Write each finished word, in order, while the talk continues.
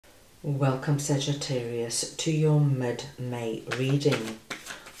Welcome Sagittarius to your mid-May reading.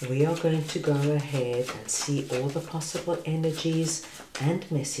 We are going to go ahead and see all the possible energies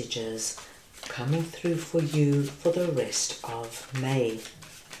and messages coming through for you for the rest of May.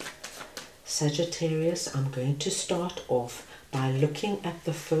 Sagittarius, I'm going to start off by looking at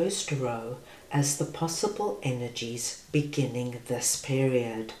the first row as the possible energies beginning this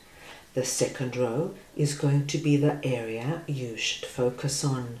period. The second row is going to be the area you should focus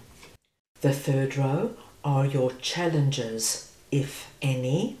on. The third row are your challenges, if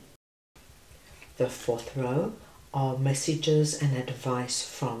any. The fourth row are messages and advice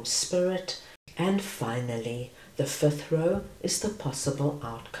from Spirit. And finally, the fifth row is the possible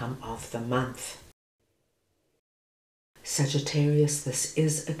outcome of the month. Sagittarius, this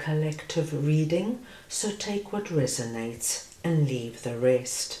is a collective reading, so take what resonates and leave the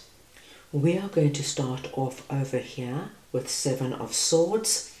rest. We are going to start off over here with Seven of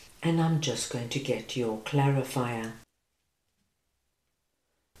Swords. And I'm just going to get your clarifier.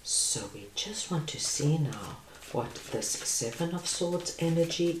 So we just want to see now what this Seven of Swords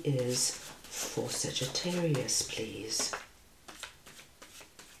energy is for Sagittarius, please.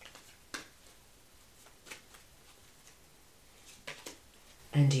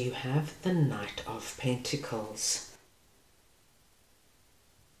 And you have the Knight of Pentacles.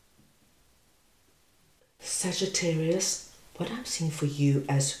 Sagittarius, what I'm seeing for you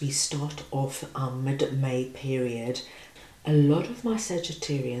as we start off our mid-May period, a lot of my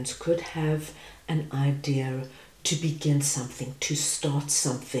Sagittarians could have an idea to begin something, to start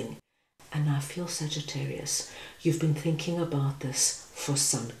something. And I feel, Sagittarius, you've been thinking about this for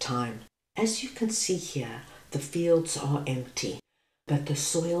some time. As you can see here, the fields are empty, but the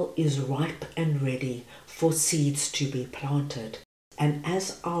soil is ripe and ready for seeds to be planted. And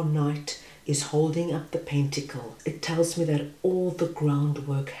as our Knight is holding up the pentacle, it tells me that all the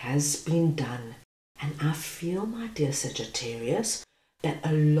groundwork has been done. And I feel, my dear Sagittarius, that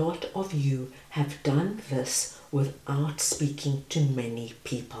a lot of you have done this without speaking to many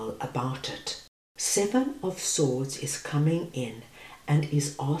people about it. Seven of Swords is coming in and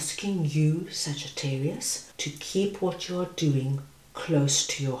is asking you, Sagittarius, to keep what you are doing close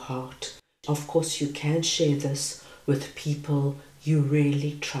to your heart. Of course, you can share this with people you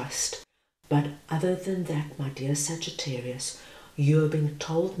really trust. But other than that, my dear Sagittarius, you are being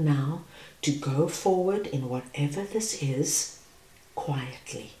told now to go forward in whatever this is,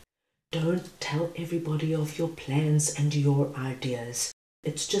 quietly. Don't tell everybody of your plans and your ideas.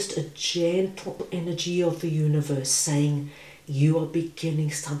 It's just a gentle energy of the universe saying you are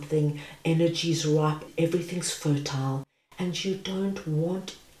beginning something, energy's ripe, everything's fertile, and you don't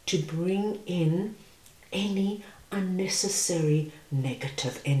want to bring in any unnecessary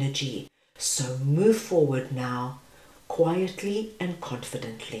negative energy. So move forward now, quietly and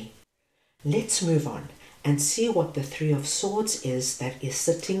confidently. Let's move on and see what the Three of Swords is that is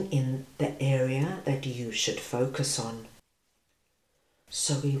sitting in the area that you should focus on.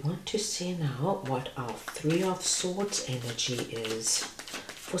 So we want to see now what our Three of Swords energy is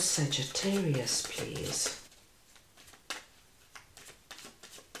for Sagittarius, please.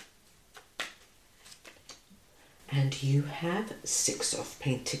 And you have Six of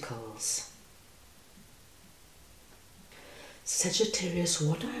Pentacles. Sagittarius,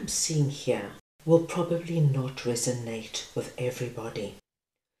 what I am seeing here will probably not resonate with everybody.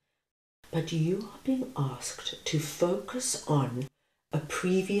 But you are being asked to focus on a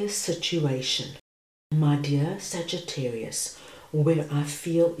previous situation, my dear Sagittarius, where I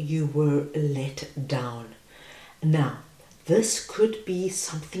feel you were let down. Now, this could be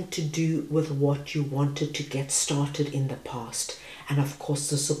something to do with what you wanted to get started in the past. And of course,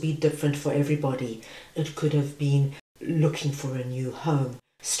 this will be different for everybody. It could have been looking for a new home,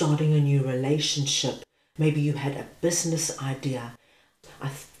 starting a new relationship. Maybe you had a business idea. I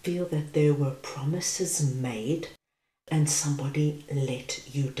feel that there were promises made and somebody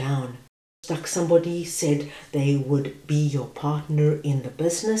let you down. Like somebody said they would be your partner in the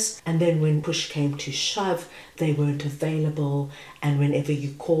business, and then when push came to shove, they weren't available, and whenever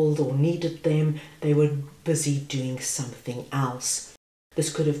you called or needed them, they were busy doing something else.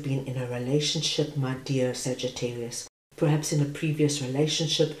 This could have been in a relationship, my dear Sagittarius. Perhaps in a previous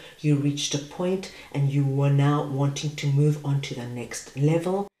relationship, you reached a point and you were now wanting to move on to the next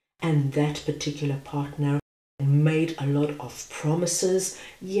level, and that particular partner made a lot of promises.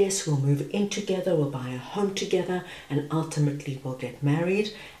 Yes, we'll move in together, we'll buy a home together, and ultimately we'll get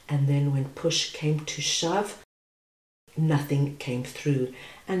married. And then when push came to shove, nothing came through.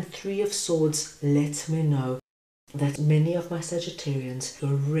 And Three of Swords lets me know that many of my Sagittarians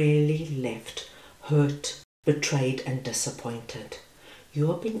were really left hurt, betrayed and disappointed.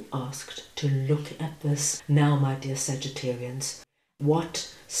 You're being asked to look at this now, my dear Sagittarians.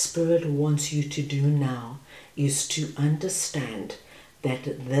 What Spirit wants you to do now is to understand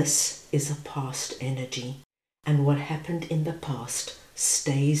that this is a past energy, and what happened in the past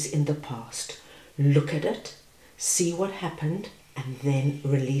stays in the past. Look at it, see what happened, and then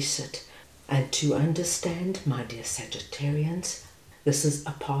release it. And to understand, my dear Sagittarians, this is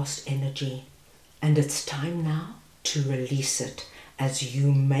a past energy, and it's time now to release it as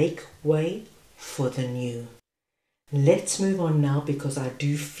you make way for the new. Let's move on now, because I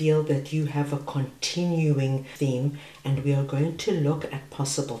do feel that you have a continuing theme, and we are going to look at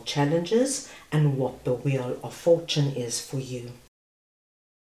possible challenges and what the Wheel of Fortune is for you.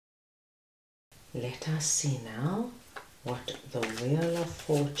 Let us see now what the Wheel of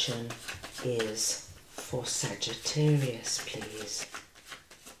Fortune is for Sagittarius, please.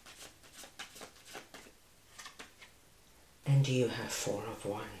 And you have Four of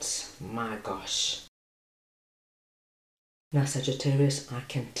Wands. My gosh. Now, Sagittarius, I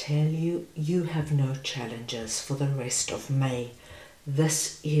can tell you, you have no challenges for the rest of May.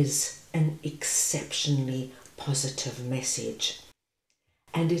 This is an exceptionally positive message.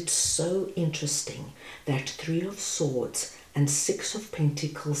 And it's so interesting that Three of Swords and Six of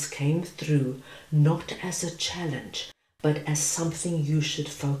Pentacles came through not as a challenge, but as something you should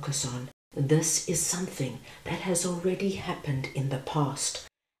focus on. This is something that has already happened in the past,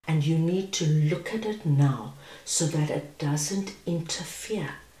 and you need to look at it now so that it doesn't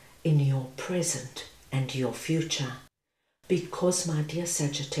interfere in your present and your future. Because, my dear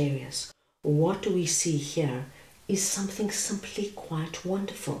Sagittarius, what we see here is something simply quite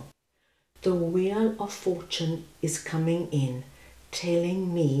wonderful. The Wheel of Fortune is coming in,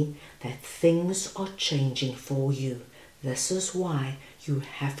 telling me that things are changing for you. This is why you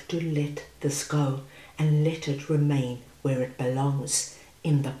have to let this go and let it remain where it belongs,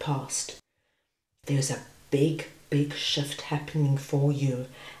 in the past. There's a big shift happening for you,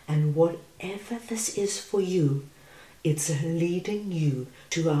 and whatever this is for you, it's leading you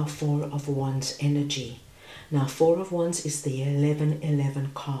to our Four of Wands energy. Now, Four of Wands is the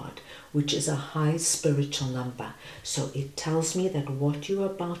 1111 card, which is a high spiritual number. So it tells me that what you're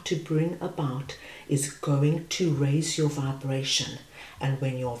about to bring about is going to raise your vibration. And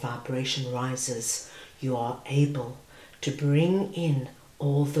when your vibration rises, you are able to bring in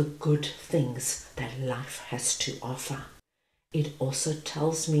all the good things that life has to offer. It also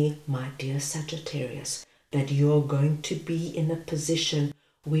tells me, my dear Sagittarius, that you're going to be in a position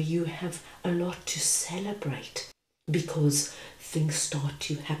where you have a lot to celebrate, because things start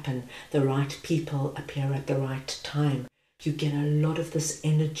to happen. The right people appear at the right time. You get a lot of this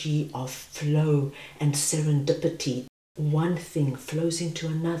energy of flow and serendipity. One thing flows into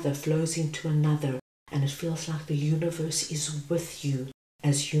another, and it feels like the universe is with you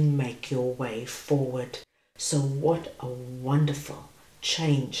as you make your way forward. So what a wonderful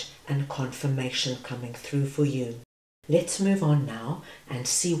change and confirmation coming through for you. Let's move on now and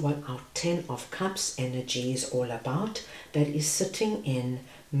see what our Ten of Cups energy is all about, that is sitting in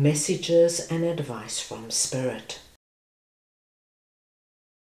messages and advice from Spirit.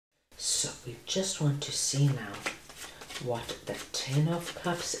 So we just want to see now what the Ten of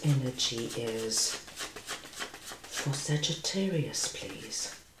Cups energy is for Sagittarius,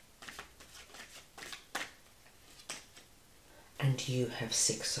 please. And you have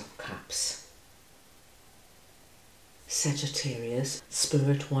Six of Cups. Sagittarius,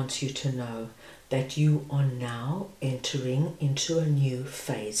 Spirit wants you to know that you are now entering into a new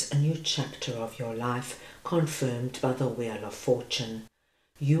phase, a new chapter of your life, confirmed by the Wheel of Fortune.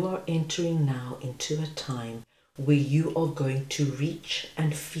 You are entering now into a time where you are going to reach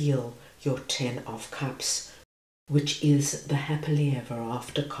and feel your Ten of Cups, which is the happily ever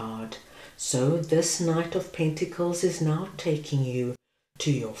after card. So this Knight of Pentacles is now taking you to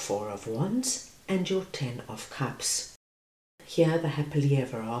your Four of Wands and your Ten of Cups. Here the happily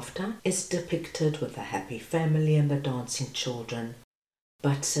ever after is depicted with a happy family and the dancing children.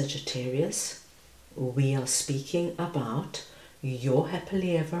 But Sagittarius, we are speaking about your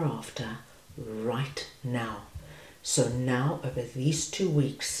happily ever after right now. So now, over these 2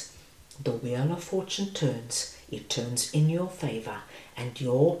 weeks, the Wheel of Fortune turns. It turns in your favor, and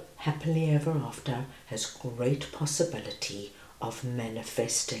your happily ever after has great possibility of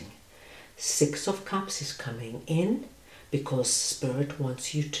manifesting. Six of Cups is coming in because Spirit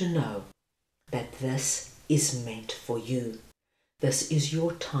wants you to know that this is meant for you. This is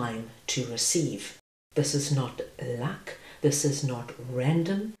your time to receive. This is not luck. This is not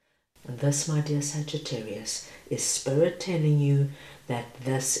random. This, my dear Sagittarius, is Spirit telling you that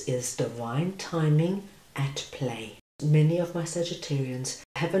this is divine timing at play. Many of my Sagittarians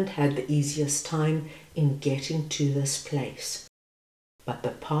haven't had the easiest time in getting to this place. But the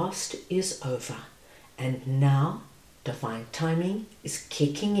past is over, and now divine timing is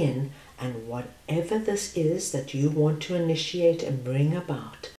kicking in, and whatever this is that you want to initiate and bring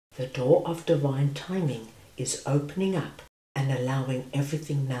about, the door of divine timing is opening up and allowing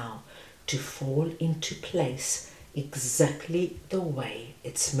everything now to fall into place exactly the way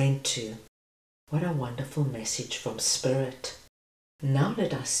it's meant to. What a wonderful message from Spirit. Now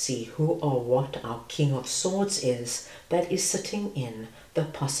let us see who or what our King of Swords is that is sitting in the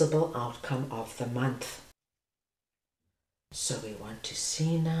possible outcome of the month. So we want to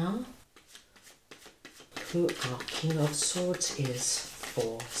see now who our King of Swords is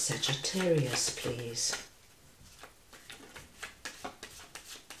for Sagittarius, please.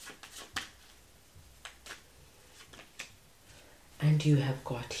 And you have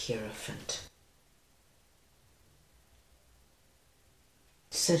got Hierophant.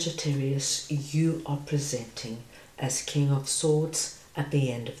 Sagittarius, you are presenting as King of Swords at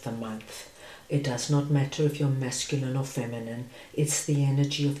the end of the month. It does not matter if you're masculine or feminine. It's the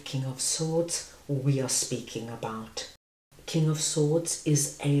energy of King of Swords we are speaking about. King of Swords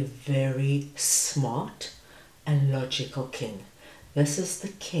is a very smart and logical king. This is the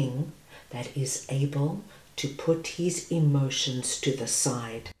king that is able to put his emotions to the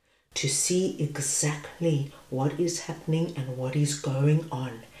side, to see exactly what is happening and what is going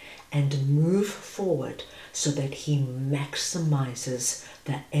on, and move forward so that he maximizes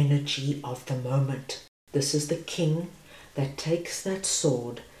the energy of the moment. This is the king that takes that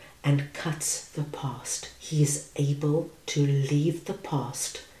sword and cuts the past. He is able to leave the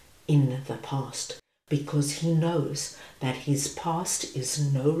past in the past because he knows that his past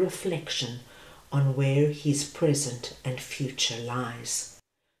is no reflection on where his present and future lies.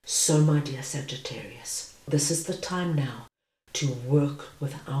 So, my dear Sagittarius, this is the time now to work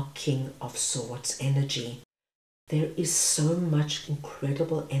with our King of Swords energy. There is so much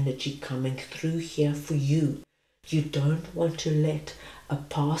incredible energy coming through here for you. You don't want to let a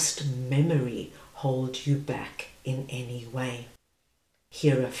past memory hold you back in any way.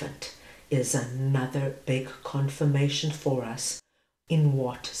 Hierophant is another big confirmation for us in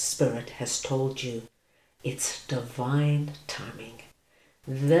what Spirit has told you. It's divine timing.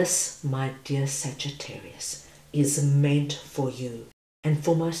 This, my dear Sagittarius, is meant for you. And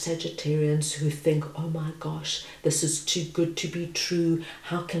for my Sagittarians who think, oh my gosh, this is too good to be true.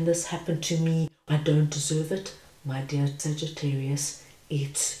 How can this happen to me? I don't deserve it. My dear Sagittarius,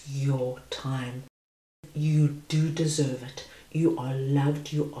 it's your time. You do deserve it. You are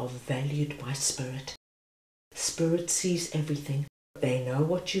loved. You are valued by Spirit. Spirit sees everything. They know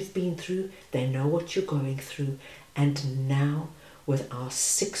what you've been through. They know what you're going through. And now, with our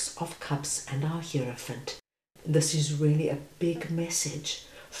Six of Cups and our Hierophant, this is really a big message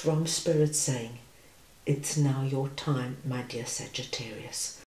from Spirit saying, it's now your time, my dear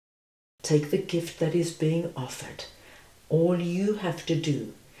Sagittarius. Take the gift that is being offered. All you have to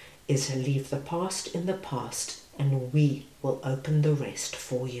do is leave the past in the past, and we will open the rest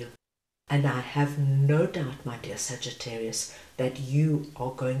for you. And I have no doubt, my dear Sagittarius, that you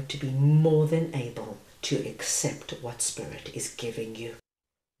are going to be more than able to accept what Spirit is giving you.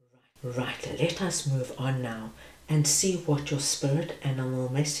 Right, let us move on now and see what your spirit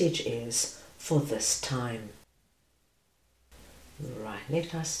animal message is for this time. Right,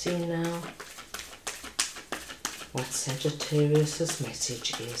 let us see now what Sagittarius's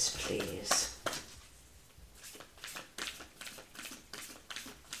message is, please.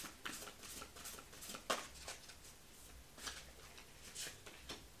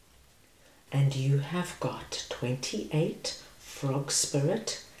 And you have got 28, Frog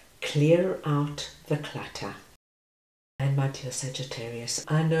Spirit, clear out the clutter. And my dear Sagittarius,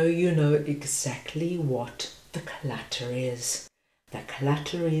 I know you know exactly what the clutter is. The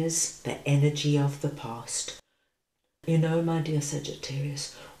clutter is the energy of the past. You know, my dear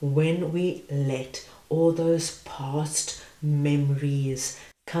Sagittarius, when we let all those past memories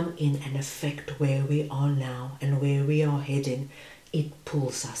come in and affect where we are now and where we are heading, it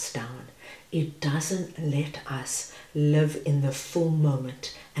pulls us down. It doesn't let us live in the full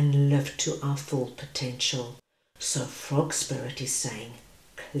moment and live to our full potential. So Frog Spirit is saying,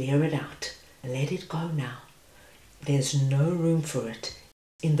 clear it out, let it go now. There's no room for it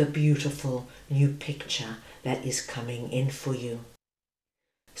in the beautiful new picture that is coming in for you.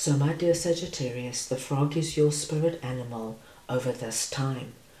 So my dear Sagittarius, the frog is your spirit animal over this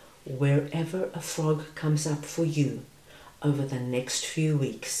time. Wherever a frog comes up for you over the next few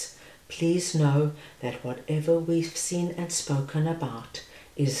weeks, please know that whatever we've seen and spoken about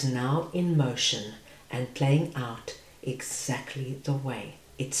is now in motion and playing out exactly the way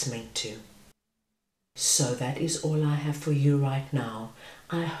it's meant to. So that is all I have for you right now.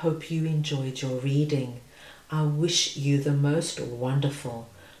 I hope you enjoyed your reading. I wish you the most wonderful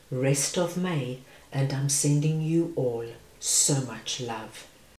rest of May, and I'm sending you all so much love.